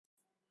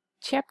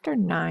Chapter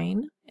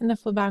 9 in the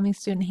Phlebotomy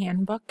Student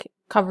Handbook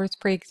covers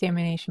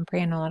pre-examination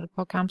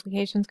preanalytical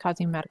complications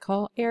causing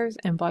medical errors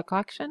in blood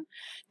collection.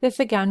 This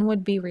again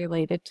would be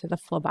related to the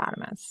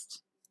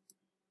phlebotomist.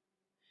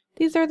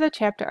 These are the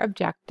chapter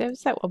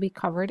objectives that will be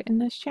covered in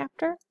this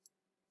chapter.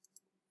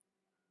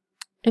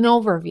 An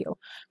overview.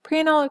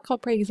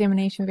 Preanalytical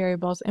pre-examination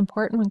variables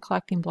important when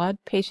collecting blood,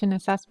 patient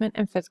assessment,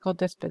 and physical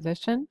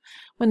disposition.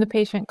 When the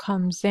patient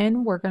comes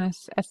in, we're going to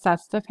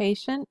assess the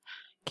patient.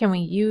 Can we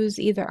use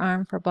either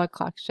arm for blood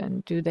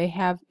collection? Do they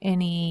have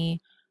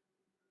any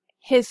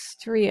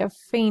history of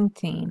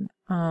fainting?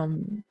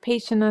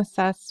 Patient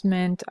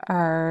assessment,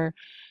 are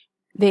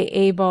they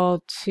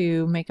able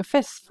to make a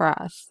fist for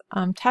us?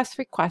 Tests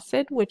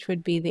requested, which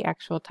would be the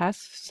actual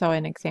test. So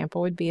an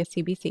example would be a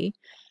CBC.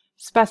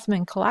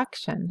 Specimen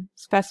collection,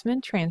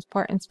 specimen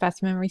transport, and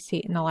specimen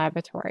receipt in the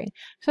laboratory.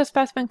 So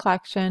specimen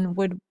collection,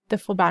 would the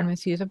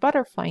phlebotomist use a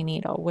butterfly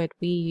needle? Would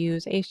we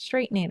use a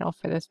straight needle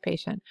for this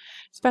patient?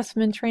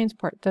 Specimen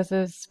transport, does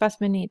the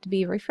specimen need to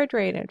be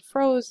refrigerated,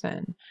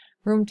 frozen,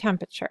 room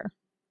temperature?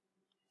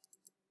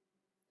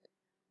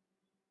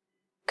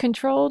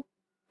 Controllable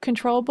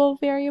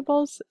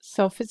variables,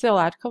 so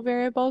physiological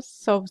variables,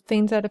 so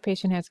things that a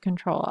patient has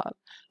control of,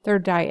 their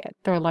diet,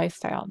 their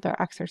lifestyle,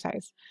 their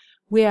exercise.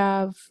 We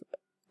have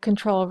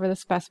control over the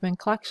specimen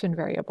collection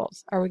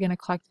variables. Are we going to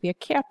collect via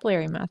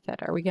capillary method?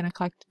 Are we going to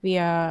collect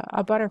via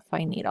a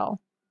butterfly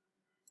needle?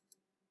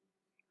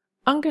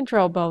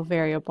 Uncontrollable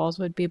variables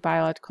would be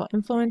biological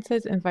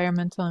influences,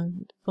 environmental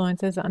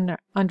influences,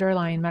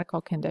 underlying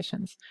medical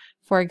conditions.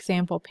 For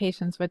example,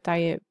 patients with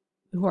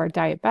who are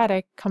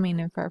diabetic coming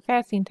in for a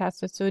fasting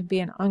test, this would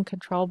be an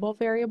uncontrollable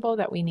variable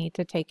that we need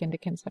to take into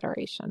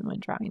consideration when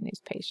drawing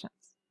these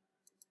patients.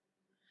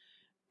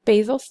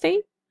 Basal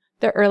state.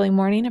 The early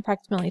morning,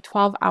 approximately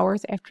 12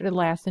 hours after the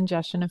last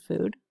ingestion of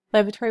food.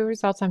 Laboratory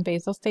results on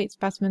basal state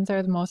specimens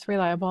are the most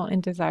reliable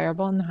and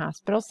desirable in the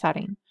hospital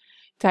setting.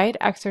 Diet,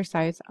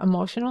 exercise,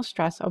 emotional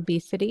stress,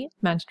 obesity,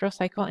 menstrual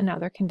cycle, and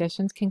other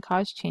conditions can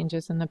cause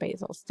changes in the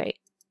basal state.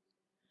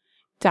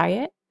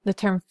 Diet. The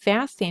term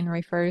fasting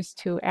refers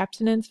to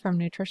abstinence from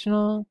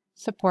nutritional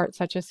support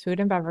such as food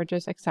and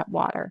beverages except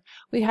water.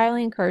 We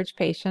highly encourage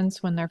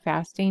patients when they're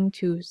fasting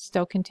to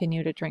still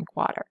continue to drink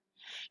water.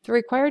 The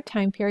required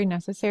time period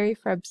necessary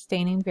for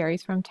abstaining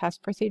varies from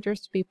test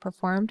procedures to be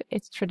performed.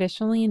 It's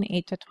traditionally an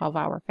 8 to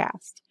 12-hour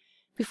fast.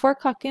 Before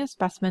collecting a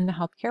specimen, the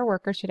healthcare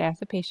worker should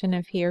ask the patient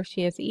if he or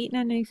she has eaten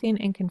anything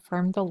and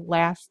confirm the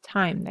last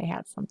time they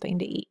had something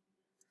to eat.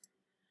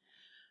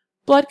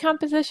 Blood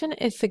composition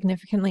is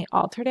significantly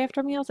altered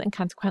after meals and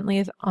consequently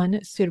is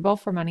unsuitable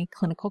for many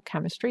clinical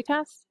chemistry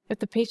tests. If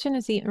the patient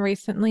has eaten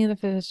recently and the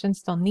physician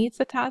still needs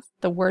the test,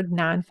 the word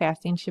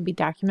non-fasting should be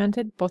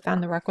documented both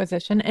on the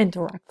requisition and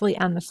directly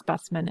on the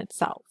specimen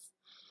itself.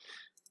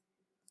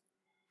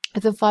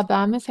 If the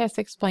phlebotomist has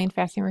to explain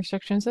fasting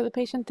restrictions to the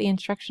patient, the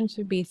instructions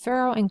should be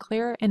thorough and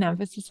clear, and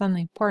emphasis on the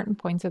important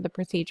points of the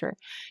procedure.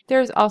 There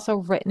is also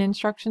written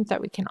instructions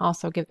that we can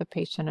also give the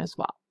patient as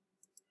well.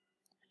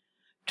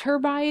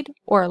 Turbide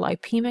or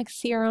lipemic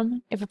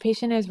serum. If a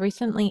patient has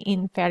recently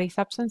eaten fatty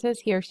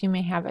substances, he or she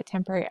may have a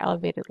temporary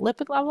elevated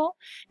lipid level.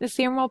 The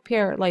serum will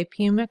appear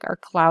lipemic or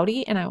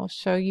cloudy, and I will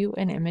show you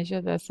an image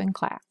of this in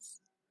class.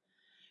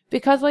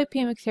 Because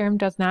lipemic serum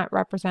does not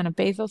represent a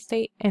basal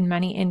state and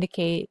many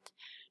indicate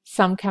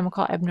some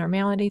chemical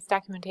abnormalities,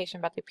 documentation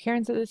about the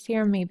appearance of the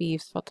serum may be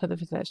useful to the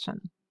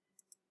physician.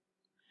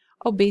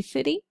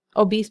 Obesity.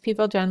 Obese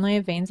people generally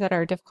have veins that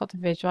are difficult to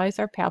visualize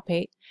or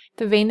palpate.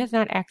 The vein is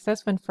not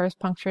accessed when first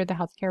punctured. The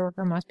healthcare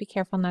worker must be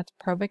careful not to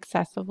probe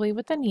excessively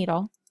with the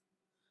needle.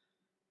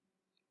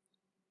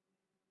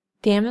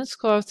 Damaged,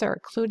 sclerosed, or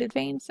occluded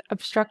veins.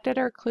 Obstructed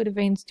or occluded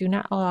veins do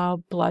not allow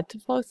blood to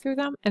flow through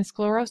them, and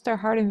sclerosed or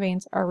hardened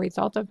veins are a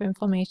result of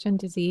inflammation,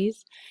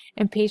 disease,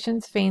 and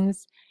patients'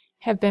 veins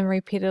have been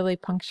repeatedly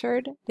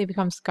punctured. They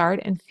become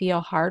scarred and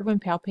feel hard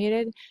when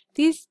palpated.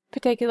 These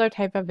particular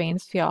type of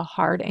veins feel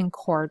hard and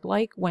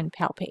cord-like when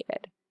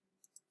palpated.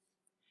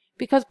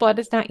 Because blood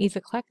is not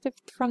easily collected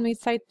from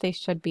these sites, they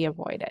should be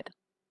avoided.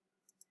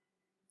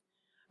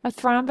 A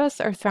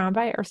thrombus or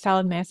thrombi are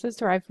solid masses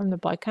derived from the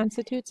blood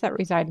constituents that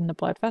reside in the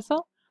blood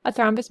vessel. A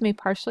thrombus may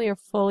partially or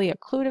fully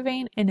occlude a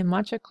vein, and in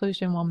much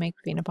occlusion will make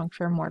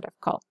venipuncture more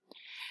difficult.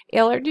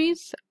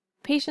 Allergies.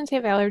 Patients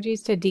have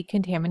allergies to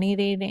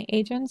decontaminating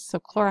agents, so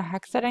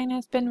chlorhexidine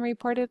has been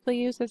reportedly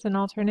used as an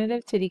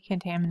alternative to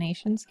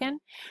decontamination skin.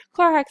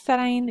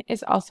 Chlorhexidine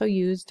is also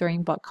used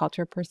during blood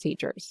culture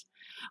procedures.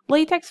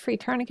 Latex-free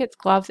tourniquets,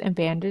 gloves, and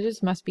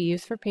bandages must be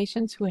used for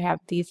patients who have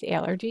these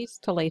allergies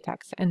to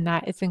latex, and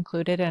that is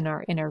included in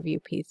our interview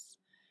piece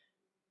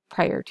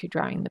prior to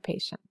drawing the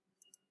patient.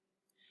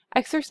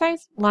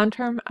 Exercise,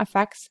 long-term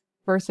effects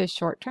versus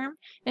short-term.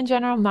 In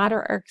general,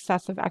 moderate or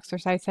excessive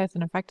exercise has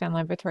an effect on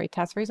laboratory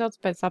test results,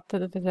 but it's up to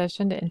the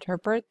physician to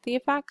interpret the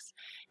effects.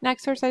 And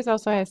exercise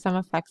also has some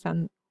effects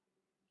on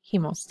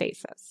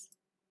hemostasis.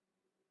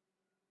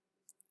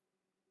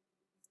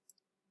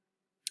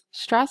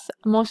 Stress,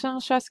 emotional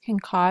stress can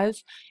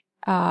cause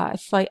a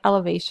slight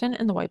elevation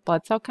in the white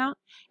blood cell count.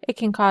 It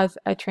can cause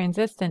a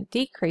transient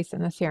decrease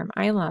in the serum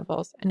iron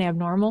levels, an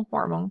abnormal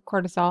hormone,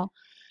 cortisol,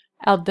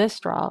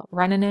 aldosterone,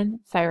 renin,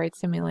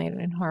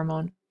 thyroid-stimulating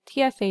hormone,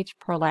 TSH,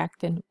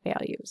 prolactin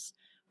values.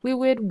 We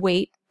would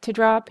wait to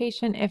draw a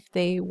patient if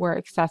they were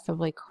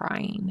excessively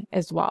crying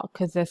as well,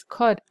 because this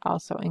could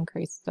also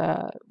increase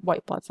the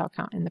white blood cell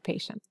count in the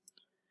patient.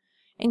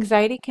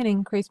 Anxiety can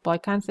increase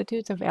blood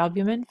constitutes of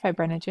albumin,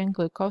 fibrinogen,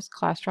 glucose,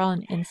 cholesterol,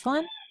 and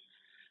insulin.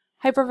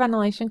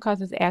 Hyperventilation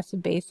causes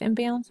acid-base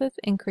imbalances,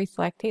 increased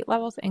lactate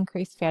levels,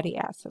 increased fatty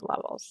acid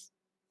levels.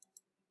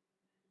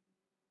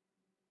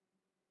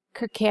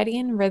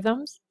 Circadian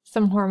rhythms,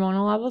 some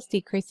hormonal levels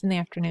decrease in the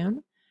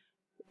afternoon.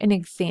 An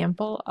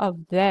example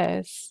of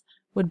this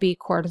would be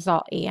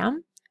cortisol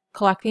AM.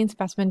 Collecting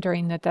specimen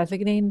during the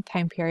designated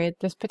time period,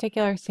 this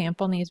particular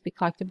sample needs to be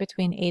collected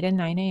between 8 and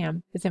 9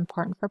 a.m. is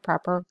important for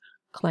proper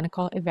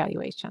clinical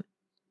evaluation.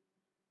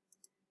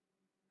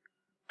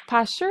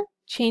 Posture,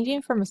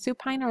 changing from a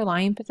supine or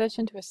lying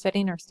position to a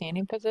sitting or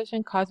standing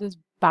position causes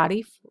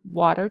body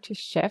water to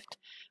shift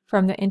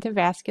from the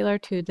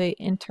intravascular to the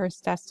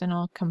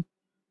interstitial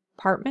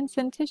compartments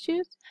and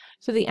tissues,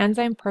 so the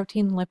enzyme,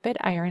 protein, lipid,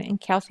 iron,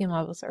 and calcium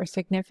levels are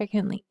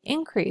significantly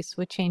increased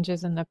with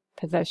changes in the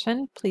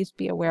position. Please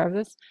be aware of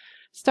this.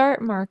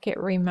 Start market,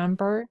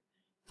 remember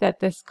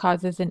that this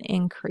causes an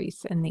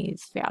increase in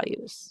these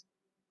values.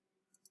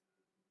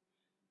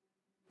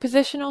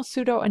 Positional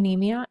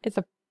pseudoanemia is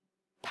a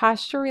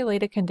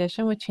posture-related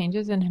condition with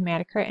changes in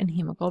hematocrit and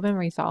hemoglobin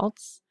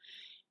results.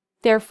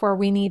 Therefore,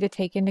 we need to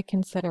take into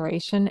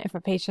consideration if a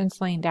patient's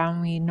laying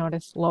down, we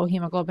notice low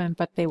hemoglobin,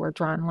 but they were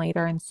drawn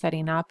later and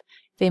sitting up,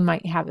 they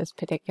might have this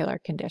particular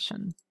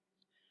condition.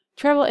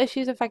 Travel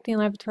issues affecting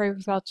laboratory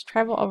results.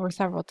 Travel over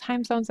several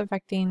time zones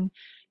affecting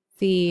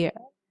the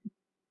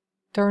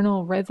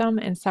diurnal rhythm,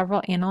 and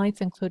several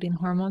analytes, including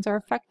hormones, are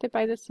affected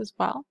by this as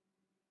well.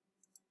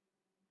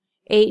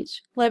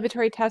 Age.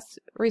 Laboratory test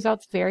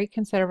results vary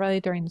considerably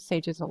during the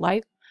stages of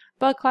life.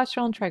 Blood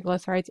cholesterol and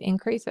triglycerides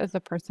increase as the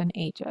person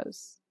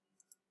ages.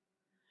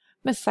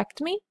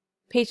 Mastectomy.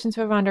 Patients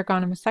who have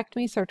undergone a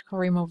mastectomy, surgical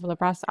removal of the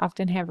breast,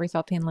 often have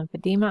resulting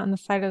lymphedema on the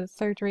site of the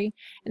surgery,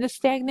 and the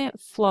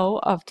stagnant flow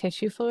of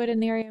tissue fluid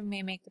in the area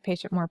may make the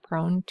patient more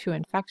prone to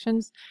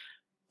infections.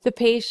 The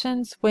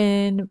patients,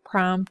 when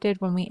prompted,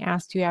 when we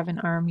ask, do you have an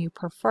arm you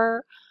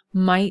prefer,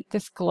 might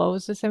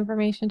disclose this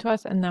information to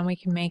us, and then we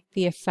can make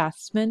the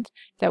assessment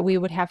that we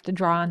would have to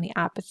draw on the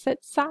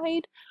opposite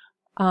side,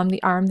 the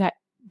arm that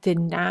did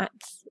not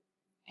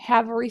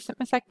have a recent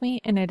mastectomy,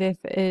 and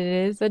if it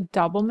is a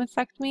double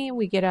mastectomy,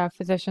 we get a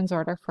physician's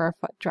order for a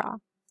foot draw.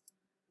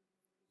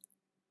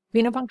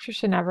 Venipuncture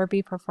should never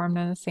be performed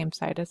on the same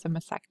site as a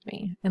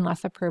mastectomy,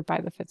 unless approved by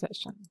the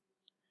physician.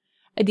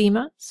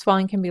 Edema,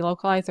 swelling can be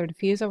localized or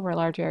diffuse over a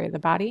large area of the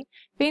body.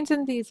 Veins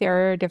in these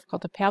areas are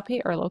difficult to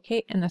palpate or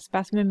locate, and the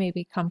specimen may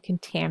become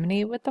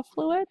contaminated with the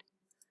fluid.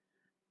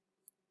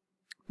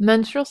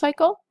 Menstrual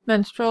cycle.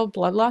 Menstrual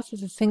blood loss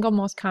is the single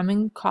most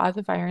common cause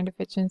of iron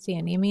deficiency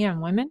anemia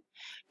in women.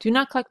 Do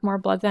not collect more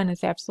blood than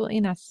is absolutely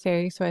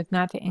necessary so as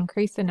not to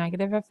increase the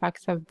negative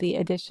effects of the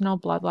additional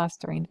blood loss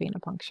during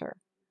venipuncture.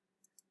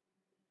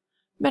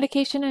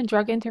 Medication and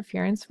drug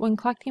interference. When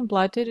collecting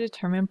blood to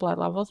determine blood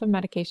levels of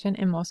medication,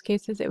 in most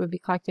cases it would be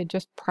collected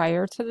just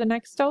prior to the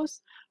next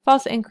dose.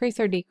 False increase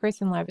or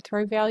decrease in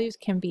laboratory values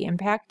can be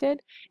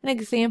impacted. An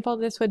example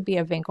of this would be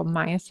a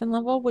vancomycin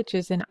level, which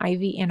is an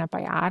IV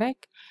antibiotic.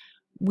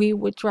 We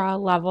would draw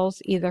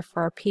levels either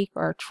for a peak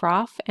or a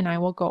trough, and I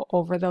will go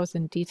over those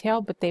in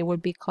detail, but they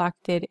would be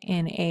collected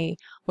in a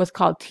what's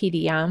called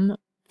TDM,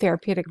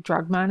 therapeutic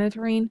drug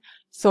monitoring,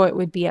 so it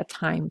would be a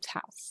time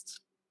test.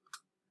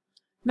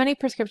 Many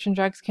prescription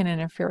drugs can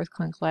interfere with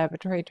clinical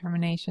laboratory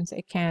determinations.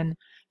 It can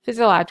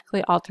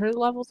physiologically alter the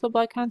levels of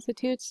blood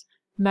constitutes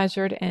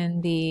measured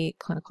in the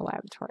clinical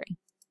laboratory.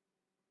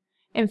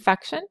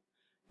 Infection.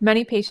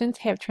 Many patients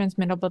have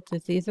transmittable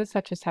diseases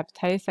such as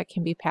hepatitis that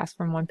can be passed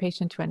from one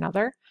patient to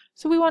another,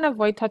 so we want to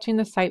avoid touching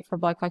the site for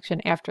blood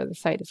collection after the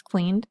site is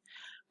cleaned.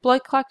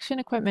 Blood collection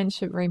equipment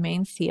should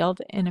remain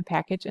sealed in a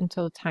package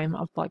until the time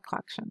of blood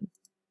collection.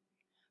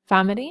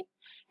 Vomiting.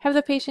 Have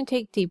the patient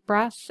take deep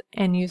breaths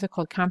and use a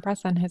cold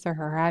compress on his or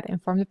her head.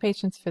 Inform the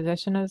patient's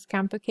physician of this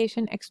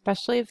complication,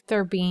 especially if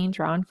they're being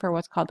drawn for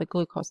what's called a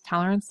glucose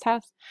tolerance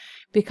test,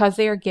 because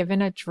they are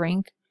given a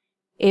drink.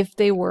 If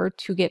they were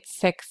to get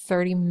sick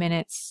 30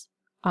 minutes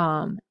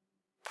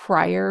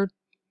prior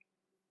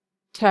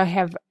to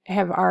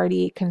have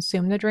already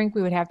consumed the drink,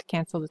 we would have to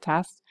cancel the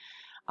test.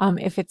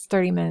 If it's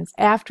 30 minutes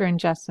after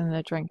ingesting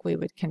the drink, we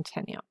would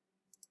continue.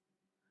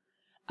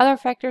 Other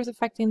factors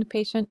affecting the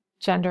patient: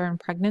 gender and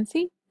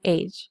pregnancy,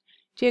 age,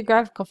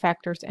 geographical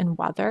factors, and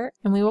weather,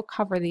 and we will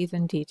cover these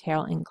in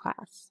detail in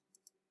class.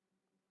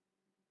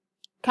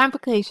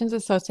 Complications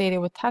associated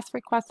with test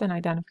requests and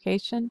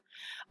identification.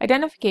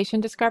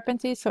 Identification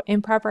discrepancies, so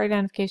improper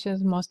identification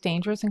is the most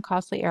dangerous and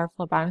costly error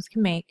phlebotomists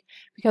can make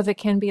because it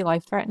can be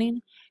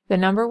life-threatening. The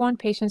 #1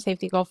 patient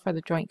safety goal for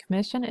the Joint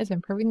Commission is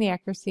improving the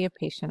accuracy of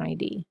patient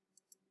ID.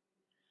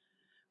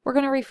 We're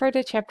going to refer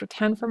to Chapter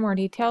 10 for more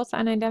details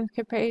on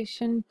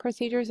identification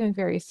procedures in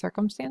various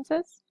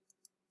circumstances.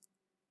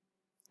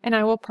 And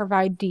I will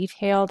provide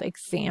detailed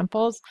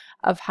examples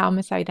of how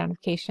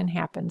misidentification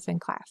happens in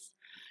class.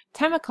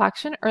 Time of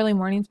collection: early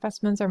morning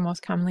specimens are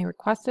most commonly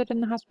requested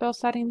in the hospital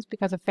settings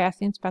because a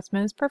fasting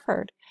specimen is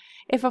preferred.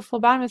 If a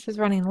phlebotomist is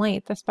running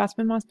late, the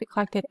specimen must be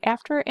collected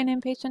after an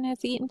inpatient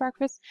has eaten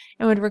breakfast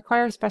and would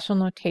require special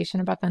notation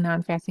about the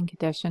non-fasting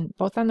condition,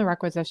 both on the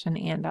requisition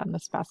and on the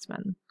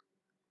specimen.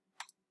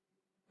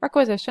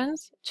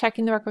 Requisitions: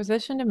 checking the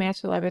requisition to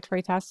match the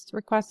laboratory tests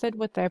requested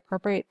with the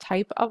appropriate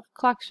type of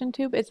collection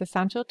tube is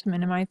essential to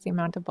minimize the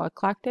amount of blood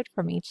collected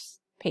from each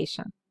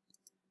patient.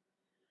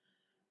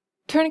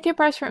 Tourniquet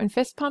pressure and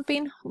fist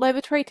pumping: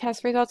 laboratory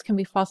test results can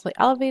be falsely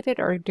elevated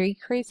or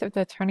decreased if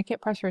the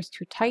tourniquet pressure is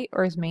too tight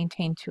or is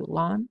maintained too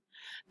long.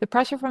 The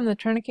pressure from the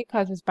tourniquet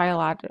causes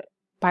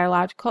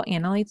biological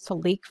analytes to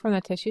leak from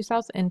the tissue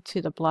cells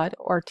into the blood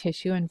or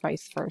tissue and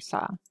vice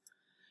versa.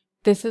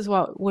 This is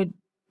what would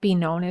be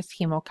known as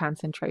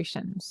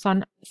hemoconcentration.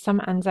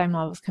 Some enzyme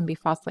levels can be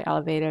falsely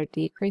elevated or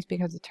decreased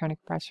because of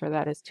tourniquet pressure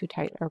that is too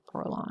tight or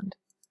prolonged.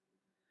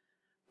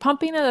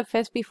 Pumping of the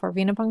fist before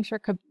venipuncture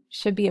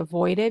should be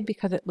avoided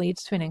because it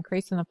leads to an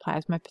increase in the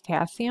plasma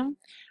potassium,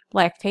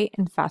 lactate,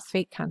 and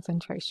phosphate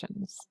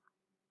concentrations.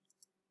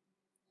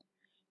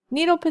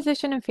 Needle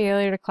position and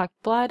failure to collect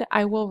blood: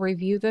 I will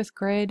review this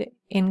grid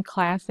in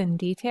class in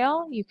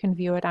detail. You can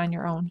view it on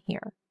your own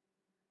here.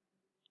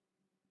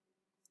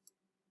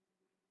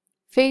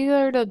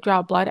 Failure to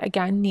draw blood: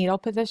 again, needle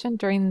position.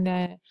 During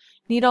the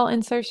needle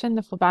insertion,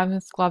 the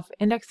phlebotomist's gloved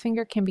index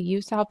finger can be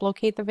used to help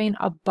locate the vein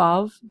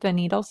above the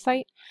needle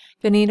site.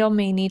 The needle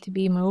may need to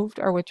be moved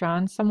or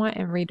withdrawn somewhat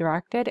and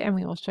redirected, and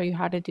we will show you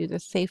how to do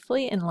this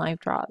safely in live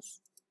draws.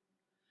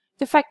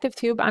 Defective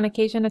tube: on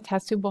occasion, a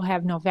test tube will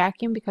have no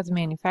vacuum because of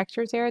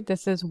manufacturer's error.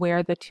 This is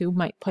where the tube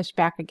might push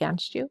back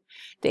against you.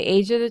 The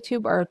age of the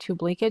tube or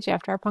tube leakage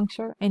after a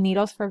puncture, and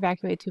needles for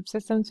evacuated tube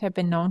systems have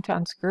been known to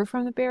unscrew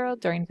from the barrel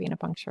during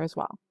venipuncture as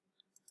well.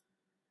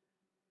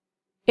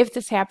 If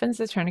this happens,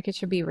 the tourniquet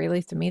should be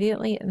released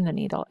immediately and the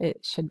needle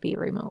should be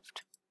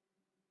removed.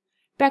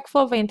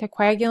 Backflow of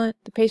anticoagulant: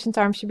 the patient's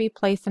arm should be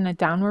placed in a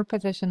downward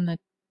position, the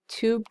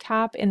tube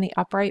top in the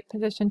upright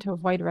position to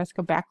avoid risk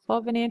of backflow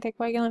of an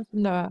anticoagulant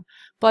from the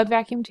blood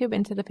vacuum tube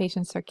into the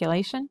patient's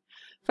circulation.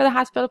 For the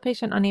hospital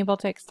patient unable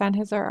to extend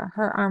his or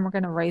her arm, we're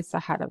going to raise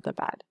the head of the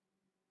bed.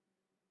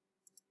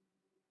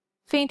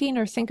 Fainting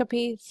or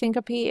syncope: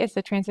 syncope is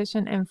the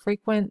transition and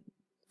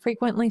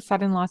frequently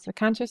sudden loss of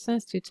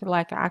consciousness due to the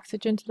lack of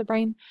oxygen to the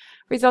brain,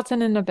 results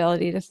in an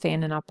inability to stay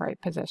in an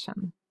upright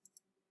position.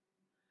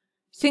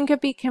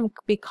 Syncope can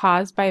be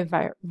caused by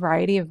a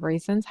variety of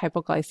reasons: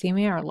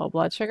 hypoglycemia or low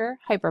blood sugar,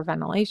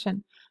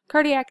 hyperventilation,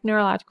 cardiac,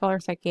 neurological, or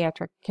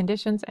psychiatric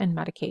conditions, and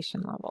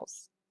medication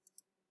levels.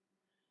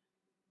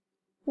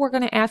 We're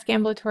going to ask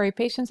ambulatory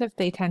patients if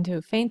they tend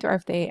to faint or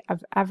if they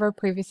have ever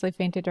previously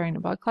fainted during a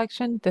blood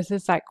collection. This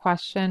is that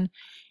question: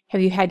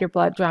 have you had your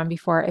blood drawn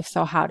before? If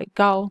so, how'd it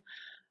go?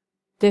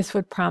 This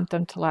would prompt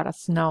them to let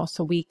us know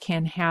so we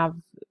can have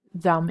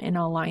them in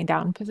a lying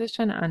down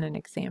position on an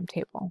exam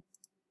table.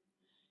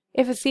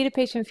 If a seated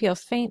patient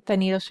feels faint, the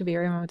needle should be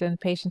removed and the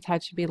patient's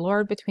head should be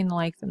lowered between the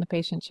legs and the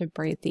patient should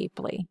breathe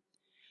deeply.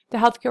 The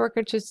healthcare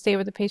worker should stay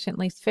with the patient at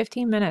least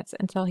 15 minutes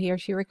until he or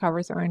she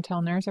recovers or until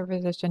a nurse or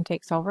physician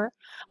takes over.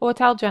 A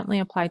towel gently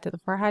applied to the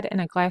forehead and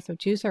a glass of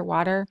juice or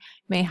water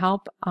may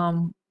help.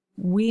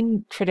 We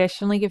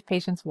traditionally give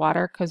patients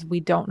water because we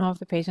don't know if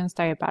the patient's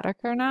diabetic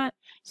or not,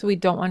 so we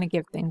don't want to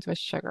give things with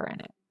sugar in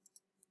it.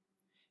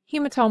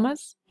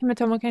 Hematomas.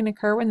 Hematoma can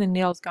occur when the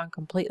needle has gone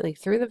completely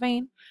through the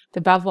vein, the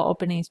bevel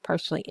opening is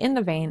partially in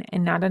the vein,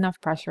 and not enough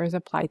pressure is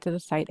applied to the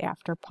site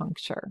after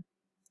puncture.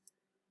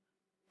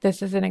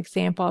 This is an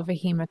example of a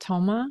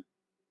hematoma.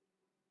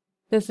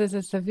 This is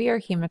a severe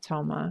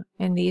hematoma,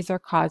 and these are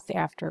caused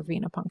after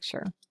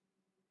venipuncture.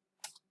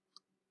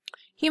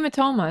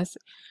 Hematomas.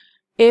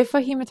 If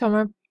a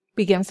hematoma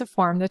begins to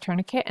form, the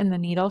tourniquet and the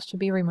needle should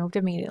be removed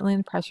immediately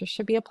and pressure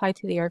should be applied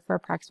to the area for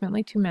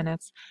approximately 2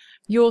 minutes.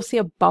 You will see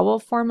a bubble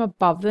form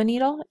above the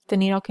needle.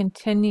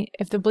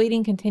 If the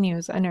bleeding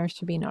continues, a nurse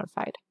should be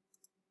notified.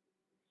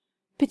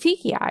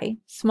 Petechiae,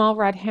 small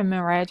red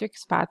hemorrhagic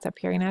spots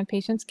appearing on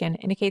patient's skin,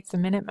 indicates the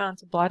minute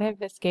amounts of blood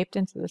have escaped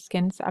into the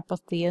skin's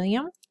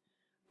epithelium,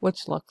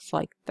 which looks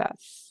like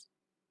this.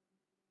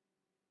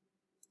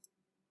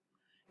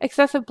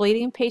 Excessive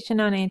bleeding: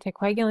 patient on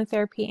anticoagulant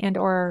therapy and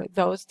or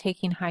those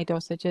taking high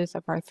dosages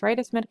of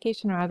arthritis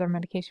medication or other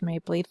medication may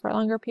bleed for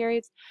longer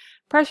periods.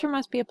 Pressure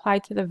must be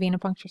applied to the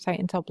venipuncture site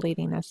until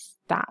bleeding is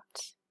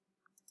stopped.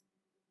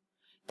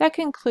 That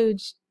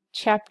concludes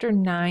Chapter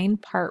 9,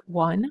 Part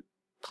 1.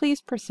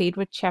 Please proceed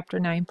with Chapter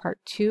 9, Part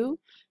 2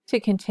 to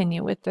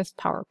continue with this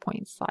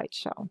PowerPoint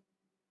slideshow.